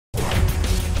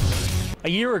A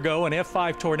year ago, an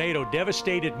F5 tornado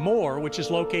devastated Moore, which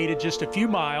is located just a few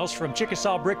miles from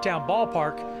Chickasaw Bricktown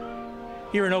Ballpark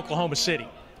here in Oklahoma City.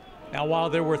 Now,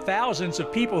 while there were thousands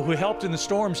of people who helped in the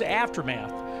storm's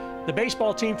aftermath, the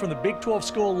baseball team from the Big 12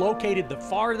 school located the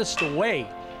farthest away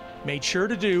made sure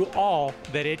to do all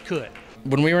that it could.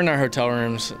 When we were in our hotel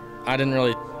rooms, I didn't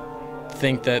really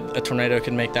think that a tornado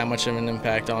could make that much of an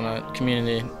impact on a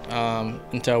community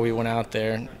until we went out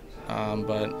there.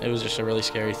 But it was just a really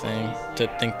scary thing to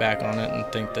think back on it and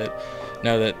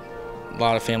know that a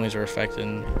lot of families were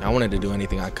affected. I wanted to do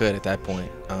anything I could at that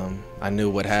point. I knew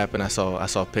what happened. I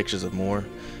saw pictures of Moore,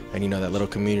 and you know that little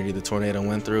community the tornado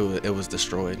went through, it was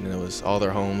destroyed, and it was all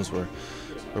their homes were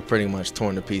pretty much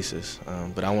torn to pieces.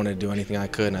 But I wanted to do anything I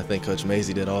could, and I think Coach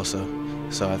Mazey did also.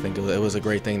 So I think it was a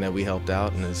great thing that we helped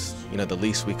out, and it's the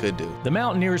least we could do. The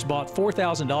Mountaineers bought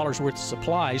 $4,000 worth of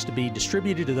supplies to be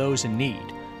distributed to those in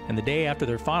need. And the day after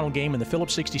their final game in the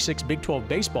Phillips 66 Big 12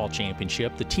 Baseball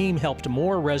Championship, the team helped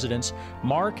Moore residents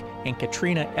Mark and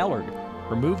Katrina Ellard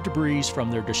remove debris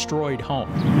from their destroyed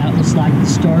home. That was like the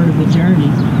start of the journey,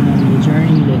 the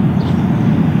journey that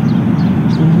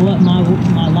from what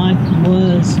my life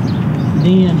was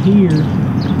then here,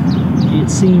 it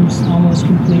seems almost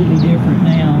completely different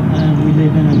now. We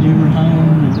live in a newer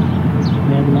home, and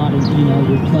we have a lot of,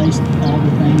 replaced all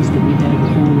the things that we had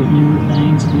before with newer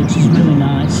things, which is really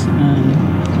nice.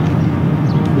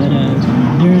 But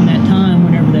during that time,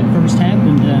 whenever that first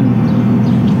happened,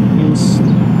 it was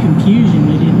confusion.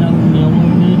 We didn't know what we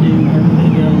were going to do, where we were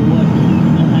going to go, what,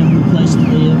 have a place to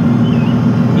live.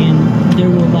 And there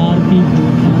were a lot of people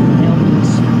that come and helped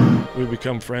us. We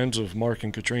become friends of Mark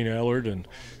and Katrina Ellard, and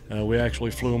we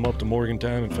actually flew them up to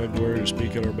Morgantown in February to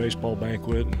speak at our baseball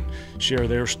banquet and share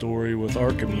their story with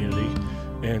our community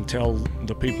and tell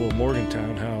the people of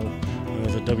Morgantown how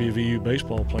the WVU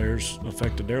baseball players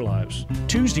affected their lives.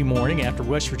 Tuesday morning, after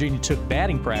West Virginia took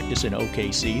batting practice in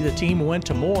OKC, the team went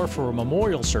to Moore for a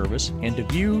memorial service and to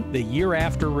view the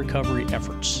year-after recovery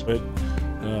efforts. But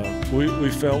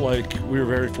we felt like we were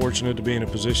very fortunate to be in a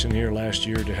position here last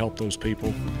year to help those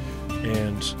people.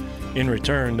 And in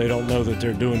return, they don't know that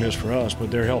they're doing this for us,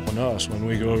 but they're helping us when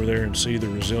we go over there and see the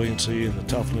resiliency and the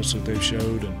toughness that they've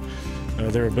showed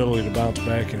and their ability to bounce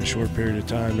back in a short period of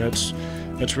time. That's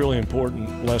really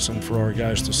important lesson for our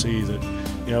guys to see that,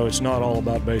 it's not all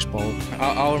about baseball.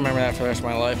 I'll remember that for the rest of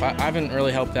my life. I haven't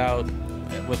really helped out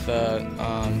with a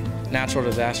natural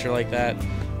disaster like that,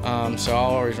 so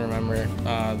I'll always remember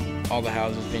all the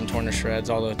houses being torn to shreds,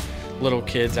 all the little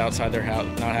kids outside their house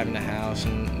not having a house,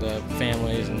 and the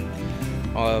families and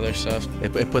all that other stuff.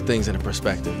 It put things into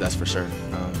perspective, that's for sure.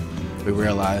 We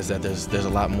realized that there's a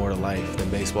lot more to life than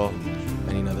baseball,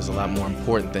 and there's a lot more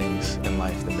important things in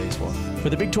life than baseball. For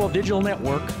the Big 12 Digital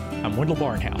Network, I'm Wendell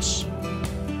Barnhouse.